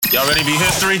Y'all ready to be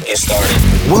history? Get started.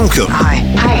 Welcome. Hi.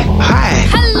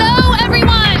 Hello,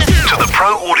 everyone. To the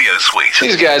Pro Audio Suite.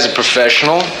 These guys are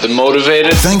professional. They're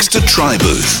motivated. Thanks to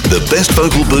TriBooth, the best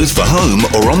vocal booth for home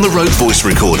or on-the-road voice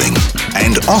recording.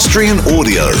 And Austrian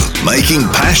Audio, making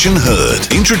passion heard.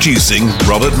 Introducing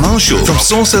Robert Marshall from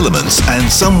Source Elements and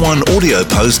Someone Audio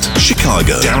Post,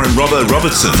 Chicago. Darren Robbo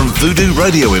Robertson from Voodoo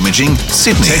Radio Imaging,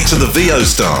 Sydney. Tech to the VO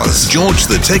Stars, George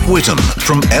the Tech Whittam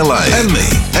from LA. And me,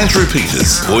 Andrew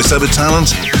Peters, voiceover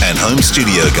talent and home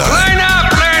studio guy. Line up,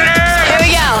 learner! Here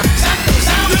we go.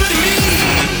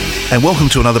 And welcome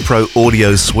to another Pro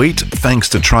Audio Suite. Thanks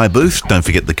to TriBooth. Don't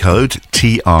forget the code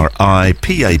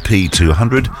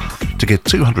TRIPAP200 to get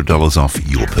 $200 off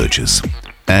your purchase.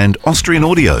 And Austrian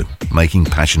Audio, making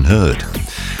passion heard.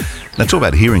 Now, talk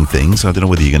about hearing things. I don't know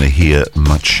whether you're going to hear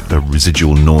much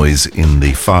residual noise in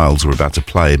the files we're about to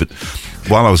play, but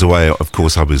while I was away, of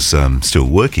course, I was still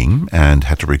working and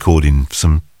had to record in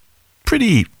some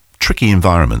pretty tricky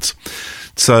environments.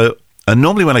 So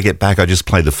normally when I get back, I just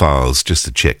play the files just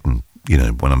to check, and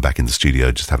when I'm back in the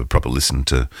studio, just have a proper listen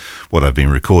to what I've been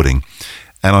recording.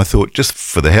 And I thought, just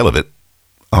for the hell of it,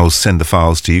 I'll send the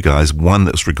files to you guys, one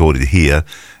that was recorded here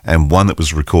and one that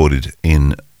was recorded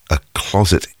in a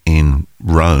closet in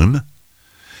Rome,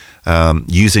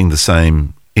 using the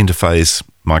same interface,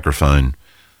 microphone,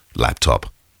 laptop,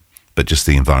 but just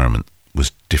the environment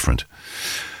was different.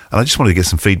 And I just wanted to get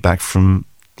some feedback from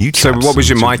you chaps. So what was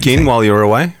your mic in while you were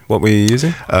away? What were you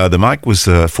using? The mic was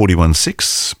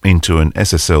 41.6 into an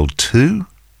SSL2,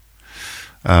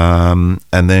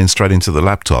 and then straight into the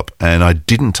laptop. And I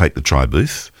didn't take the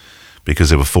TriBooth because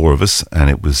there were four of us, and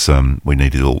it was we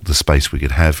needed all the space we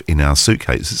could have in our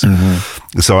suitcases.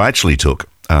 Mm-hmm. So I actually took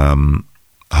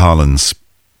Harlan's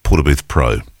Portabooth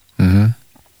Pro. Mm-hmm.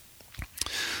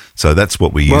 So that's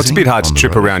what we use. Well, it's a bit hard to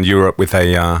trip around Europe with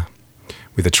a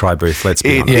TriBooth, let's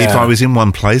be honest. If I was in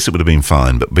one place, it would have been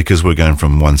fine, but because we're going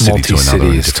from one city to another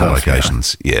in different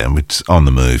locations, it's on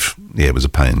the move. Yeah, it was a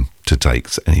pain to take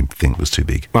anything that was too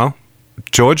big. Well,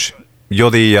 George,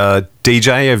 you're the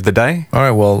DJ of the day. All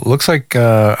right, well, it looks like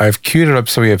I've queued it up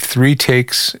so we have 3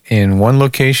 takes in one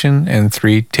location and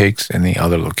 3 takes in the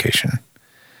other location.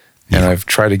 And I've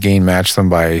tried to gain match them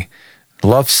by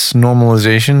LUFS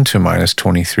normalization to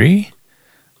 -23,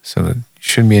 so that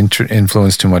shouldn't be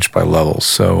influenced too much by levels.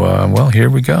 So, here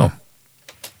we go.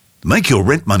 Make your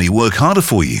rent money work harder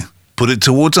for you. Put it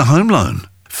towards a home loan.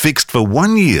 Fixed for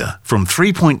 1 year from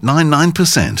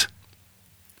 3.99%.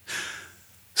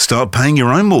 Start paying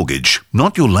your own mortgage,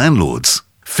 not your landlord's.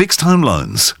 Fixed home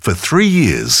loans for 3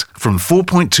 years from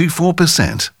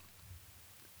 4.24%.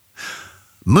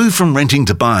 Move from renting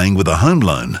to buying with a home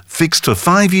loan fixed for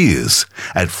 5 years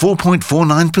at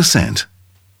 4.49%.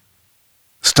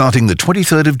 Starting the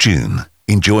 23rd of June,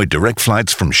 enjoy direct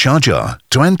flights from Sharjah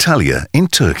to Antalya in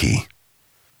Turkey.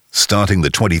 Starting the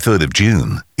 23rd of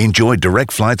June, enjoy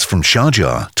direct flights from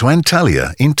Sharjah to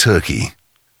Antalya in Turkey.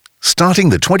 Starting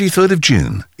the 23rd of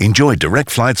June, enjoy direct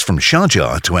flights from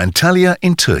Sharjah to Antalya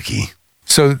in Turkey.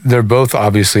 So they're both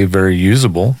obviously very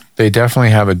usable. They definitely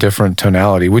have a different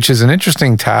tonality, which is an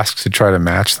interesting task to try to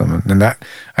match them. And that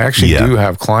I actually do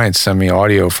have clients send me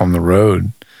audio from the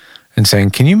road and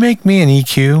saying, can you make me an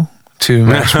EQ to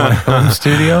match my home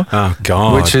studio? Oh,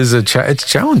 God. Which is it's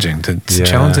challenging. It's a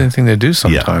challenging thing to do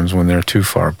sometimes when they're too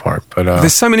far apart. But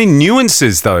there's so many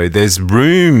nuances, though. There's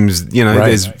rooms,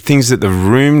 there's things that the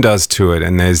room does to it,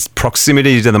 and there's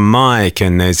proximity to the mic,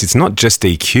 and it's not just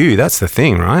EQ. That's the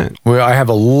thing, right? Well, I have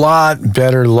a lot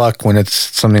better luck when it's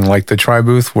something like the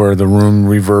TriBooth, where the room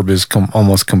reverb is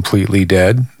almost completely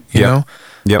dead, you know?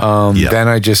 Yep.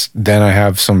 Then I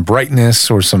have some brightness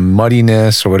or some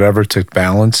muddiness or whatever to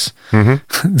balance.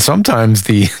 Mm-hmm. Sometimes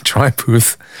the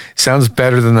TriBooth sounds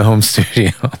better than the home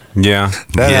studio. Yeah.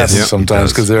 That happens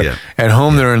sometimes because they're at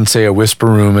home. They're in, say, a whisper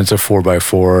room. It's a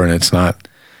 4x4 and it's not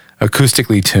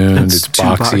acoustically tuned. It's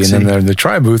boxy. And then they're in the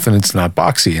TriBooth and it's not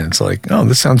boxy. And it's like, oh,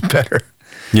 this sounds better.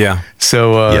 Yeah.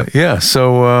 So,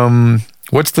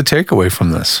 what's the takeaway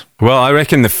from this? Well, I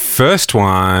reckon the first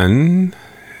one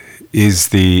is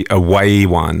the away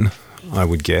one, I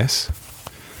would guess.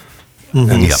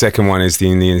 Mm-hmm. And the second one is the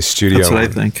in the studio That's what one.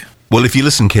 I think. Well, if you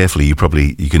listen carefully, you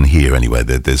can hear anyway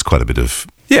that there's quite a bit of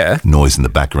noise in the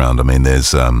background. I mean,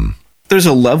 there's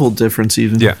a level difference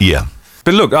even. Yeah.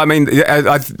 But look, I mean,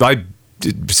 I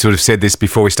sort of said this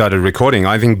before we started recording.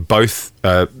 I think both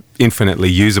are infinitely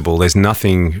usable. There's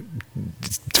nothing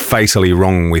facially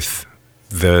wrong with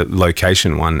the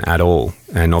location one at all.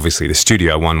 And obviously the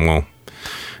studio one, well,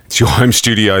 it's your home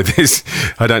studio.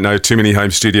 I don't know too many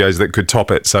home studios that could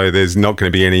top it. So there's not going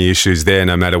to be any issues there,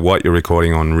 no matter what you're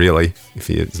recording on, really,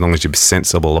 as long as you're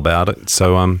sensible about it.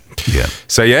 So I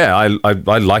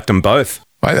liked them both.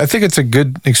 I think it's a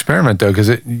good experiment, though, because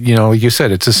like you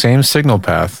said, it's the same signal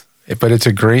path, but it's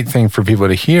a great thing for people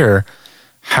to hear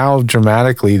how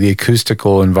dramatically the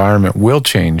acoustical environment will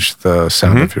change the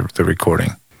sound of the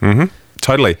recording. Mm-hmm.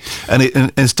 Totally. And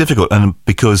it's difficult. And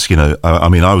because,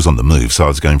 I was on the move, so I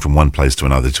was going from one place to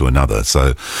another.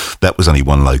 So that was only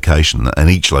one location, and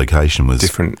each location was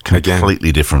different,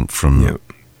 completely different from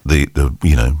the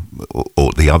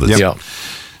or the others. Yep.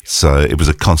 So it was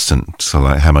a constant, how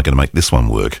am I going to make this one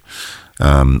work?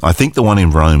 I think the one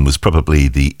in Rome was probably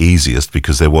the easiest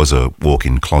because there was a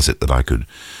walk-in closet that I could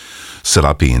set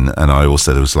up in, and there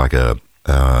was like a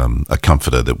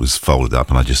comforter that was folded up,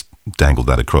 and I just dangled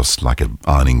that across like an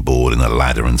ironing board and a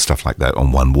ladder and stuff like that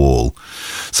on one wall.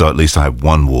 So at least I had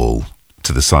one wall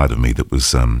to the side of me that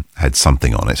was had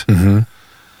something on it,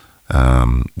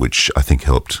 which I think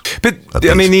helped. But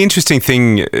I mean, the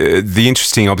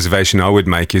interesting observation I would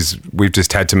make is we've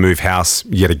just had to move house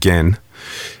yet again.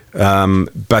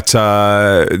 But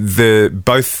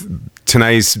both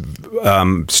Tanae's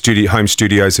home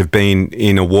studios have been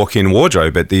in a walk-in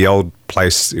wardrobe. At the old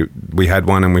place, we had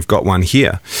one, and we've got one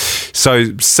here.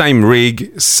 So same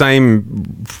rig,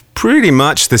 pretty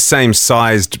much the same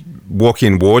sized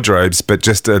walk-in wardrobes, but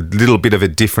just a little bit of a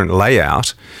different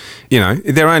layout.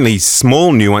 They're only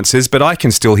small nuances, but I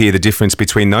can still hear the difference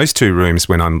between those two rooms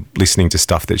when I'm listening to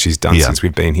stuff that she's done since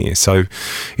we've been here. So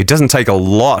it doesn't take a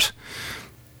lot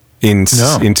in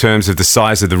terms of the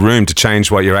size of the room to change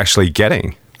what you're actually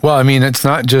getting. Well, I mean, it's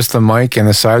not just the mic and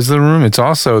the size of the room, it's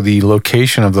also the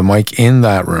location of the mic in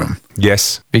that room.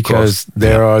 Yes. Because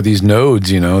there are these nodes,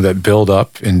 that build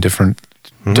up in different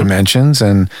dimensions,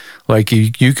 and like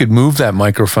you could move that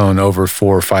microphone over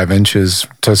 4 or 5 inches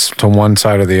to one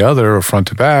side or the other, or front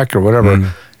to back or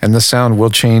whatever, and the sound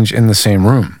will change in the same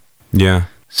room. Yeah.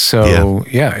 So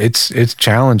it's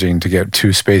challenging to get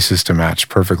two spaces to match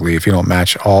perfectly if you don't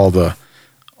match all the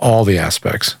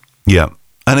aspects. Yeah.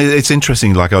 And it's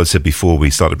interesting, like I said before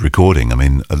we started recording, I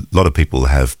mean, a lot of people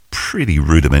have pretty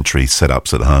rudimentary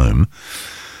setups at home,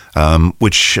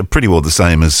 which are pretty well the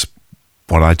same as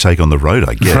what I take on the road,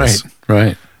 I guess.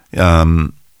 Right.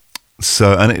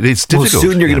 So, and it's difficult. Well,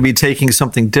 soon you're going to be taking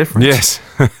something different. Yes.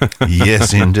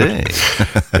 Yes, indeed.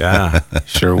 Yeah.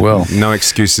 Sure will. No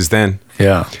excuses then.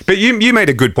 Yeah. But you made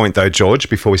a good point, though, George,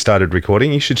 before we started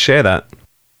recording. You should share that.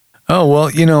 Oh,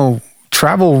 well,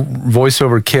 travel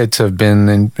voiceover kits have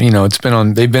been,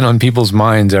 they've been on people's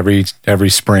minds every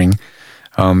spring.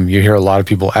 You hear a lot of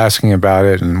people asking about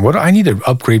it, and I need to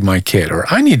upgrade my kit, or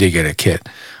I need to get a kit,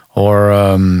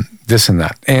 or this and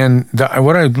that. And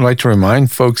what I'd like to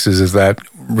remind folks is that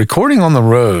recording on the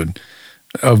road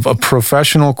of a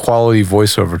professional quality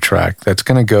voiceover track that's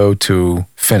going to go to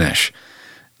finish,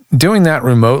 doing that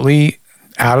remotely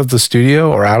out of the studio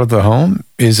or out of the home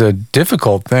is a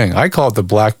difficult thing. I call it the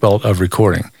black belt of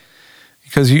recording,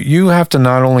 because you have to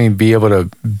not only be able to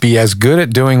be as good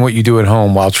at doing what you do at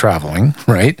home while traveling,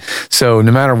 right? So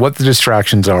no matter what the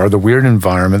distractions are, the weird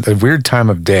environment, the weird time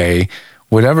of day,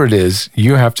 whatever it is,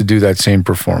 you have to do that same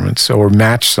performance or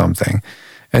match something.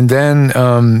 And then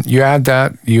you add,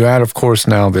 of course,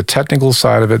 now the technical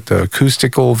side of it, the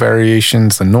acoustical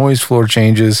variations, the noise floor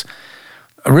changes.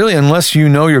 Really, unless you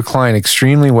know your client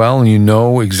extremely well and you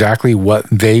know exactly what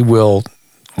they will,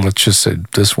 let's just say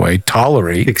it this way,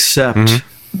 tolerate. Accept.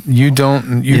 You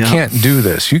can't do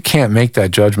this. You can't make that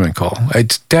judgment call.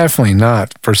 It's definitely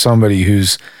not for somebody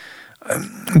who's,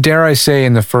 dare I say,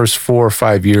 in the first 4 or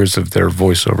 5 years of their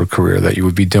voiceover career that you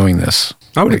would be doing this.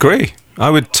 I would agree. I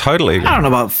would totally agree. I don't know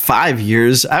about 5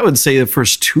 years. I would say the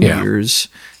first 2 years.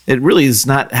 It really is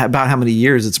not about how many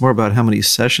years. It's more about how many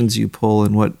sessions you pull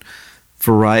and what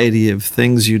variety of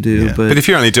things you do. Yeah. But if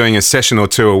you're only doing a session or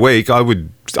two a week, I would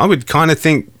kind of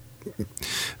think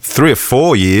 3 or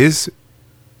 4 years,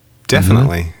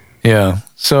 definitely. Yeah.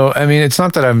 So, I mean, it's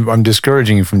not that I'm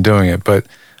discouraging you from doing it, but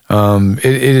it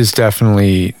is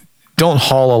definitely, don't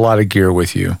haul a lot of gear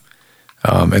with you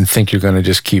and think you're going to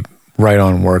just keep right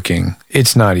on working.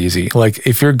 It's not easy. Like,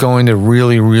 if you're going to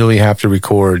really, really have to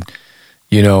record,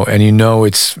 and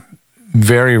it's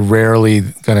very rarely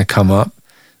going to come up,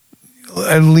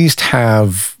 at least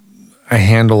have a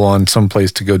handle on some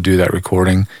place to go do that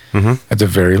recording at the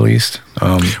very least.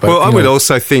 I would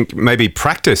also think maybe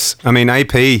practice. I mean,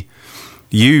 AP,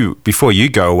 before you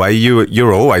go away,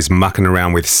 you're always mucking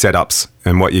around with setups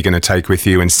and what you're going to take with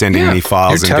you and sending any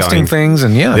files. You're testing things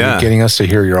and you're getting us to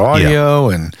hear your audio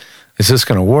and is this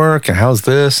going to work and how's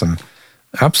this, and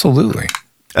absolutely.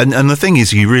 And the thing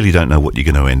is, you really don't know what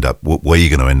you're going to end up, where you're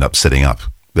going to end up setting up.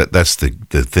 That's the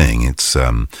thing. It's,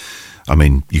 I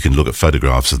mean, you can look at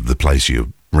photographs of the place you're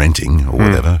renting or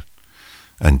whatever,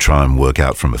 and try and work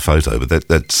out from a photo. But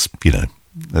that's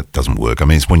that doesn't work. I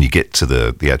mean, it's when you get to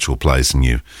the actual place and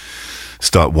you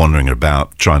start wandering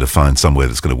about trying to find somewhere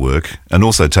that's going to work, and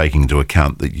also taking into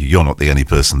account that you're not the only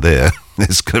person there.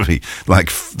 There's going to be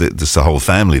like there's the whole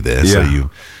family there, so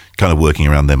you kind of working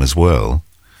around them as well.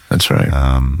 That's right.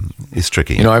 It's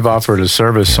tricky. I've offered a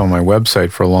service on my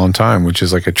website for a long time, which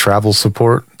is like a travel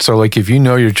support. So like if you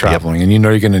know you're traveling and you know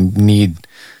you're going to need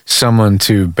someone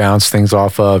to bounce things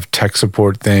off of, tech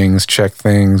support things, check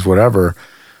things, whatever,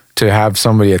 to have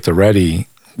somebody at the ready,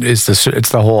 it's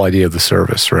the whole idea of the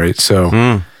service, right?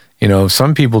 So,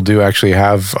 some people do actually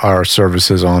have our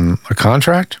services on a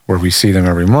contract where we see them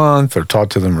every month or talk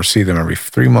to them or see them every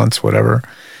 3 months, whatever.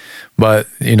 But,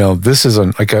 this is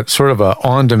a sort of a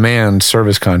on-demand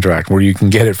service contract where you can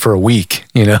get it for a week,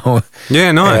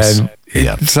 Yeah, nice. And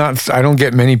it's not, I don't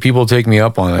get many people take me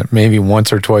up on it, maybe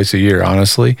once or twice a year,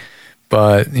 honestly.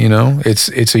 But,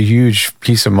 it's a huge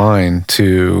peace of mind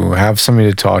to have somebody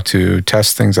to talk to,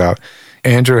 test things out.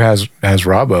 Andrew has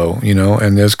Robbo,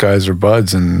 and those guys are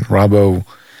buds, and Robbo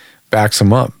backs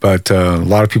them up. But a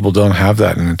lot of people don't have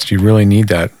that, and you really need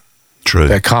that. True.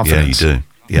 That confidence. Yeah, you do.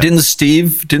 Yep.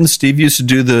 Didn't Steve used to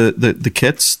do the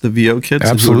kits, the VO kits?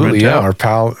 Absolutely, yeah. Our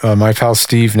pal, my pal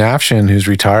Steve Nafshin, who's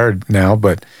retired now,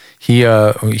 but he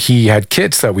had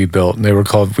kits that we built, and I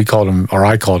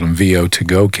called them VO to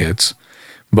go kits.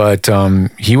 But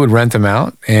he would rent them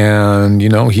out, and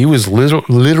he was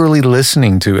literally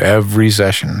listening to every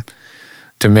session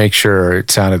to make sure it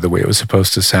sounded the way it was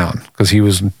supposed to sound, because he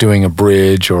was doing a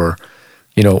bridge or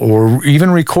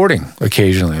even recording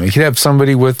occasionally. Like he'd have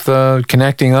somebody with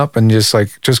connecting up and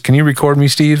just can you record me,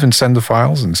 Steve, and send the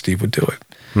files, and Steve would do it.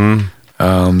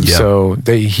 So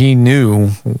he knew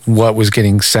what was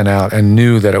getting sent out and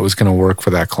knew that it was going to work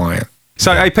for that client.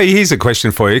 So, AP, here's a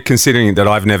question for you. Considering that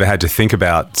I've never had to think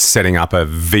about setting up a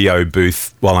VO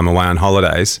booth while I'm away on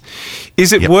holidays,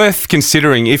 is it worth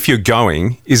considering, if you're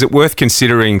going,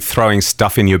 throwing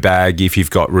stuff in your bag if you've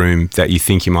got room that you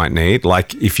think you might need?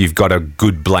 Like if you've got a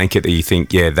good blanket that you think,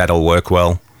 that'll work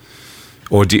well?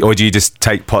 Or do you just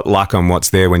take pot luck on what's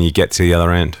there when you get to the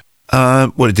other end?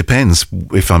 Well, it depends.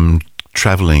 If I'm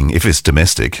travelling, if it's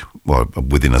domestic,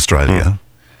 within Australia,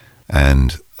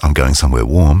 and I'm going somewhere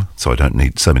warm, so I don't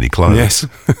need so many clothes. Yes.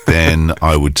 Then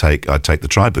I'd take the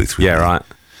tri booth with me. Right.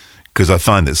 Because I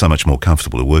find it so much more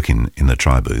comfortable to work in the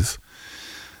tri booth.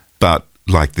 But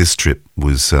like this trip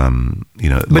was,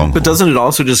 But doesn't it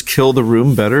also just kill the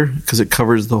room better because it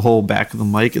covers the whole back of the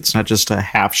mic? It's not just a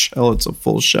half shell; it's a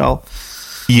full shell.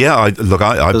 Yeah,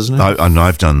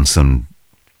 I've done some,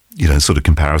 sort of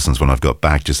comparisons when I've got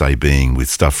back, just being with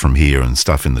stuff from here and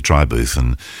stuff in the tri booth,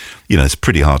 and it's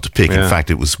pretty hard to pick. Yeah. In fact,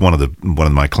 it was one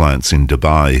of my clients in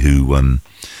Dubai who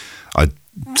I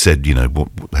said,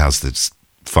 how's this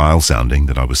file sounding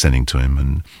that I was sending to him,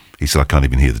 and he said I can't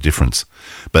even hear the difference.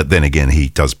 But then again, he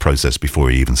does process before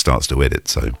he even starts to edit.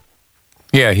 So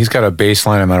yeah, he's got a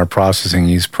baseline amount of processing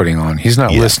he's putting on. He's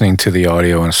not listening to the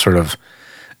audio in a sort of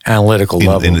analytical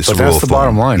level, but that's the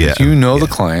bottom line. Yeah. If you know the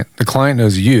client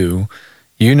knows you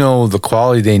know the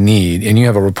quality they need, and you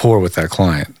have a rapport with that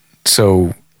client.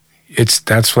 So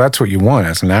that's what you want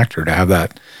as an actor, to have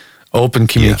that open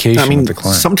communication with the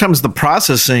client. Sometimes the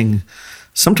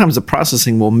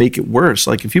processing will make it worse.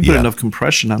 Like if you put enough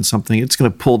compression on something, it's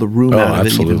going to pull the room out of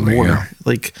it even more. Yeah.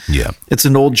 Like it's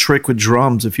an old trick with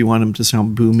drums. If you want them to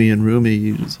sound boomy and roomy,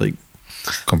 you just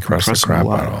compress the crap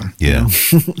out of them. Yeah.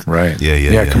 Right.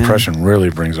 Yeah. Compression really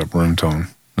brings up room tone,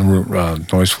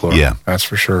 noise floor. Yeah. That's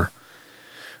for sure.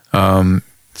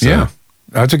 Yeah.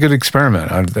 That's a good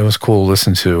experiment. That was cool to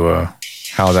listen to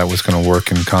how that was going to work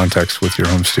in context with your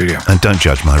home studio. And don't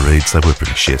judge my reads. They were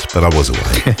pretty shit, but I was away.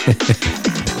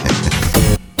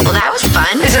 Well, that was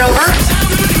fun. Is it over?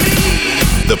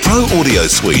 The Pro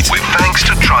Audio Suite, with thanks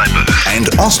to Tribooth and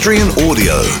Austrian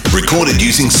Audio. Recorded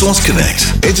using Source Connect.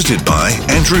 Edited by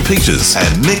Andrew Peters and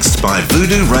mixed by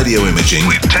Voodoo Radio Imaging,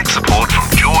 with tech support from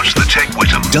George the Tech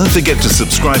Whittam. Don't forget to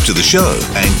subscribe to the show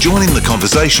and join in the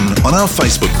conversation on our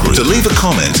Facebook group. To leave a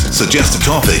comment, suggest a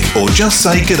topic, or just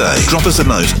say g'day, drop us a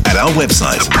note at our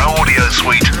website,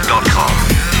 theproaudiosuite.com.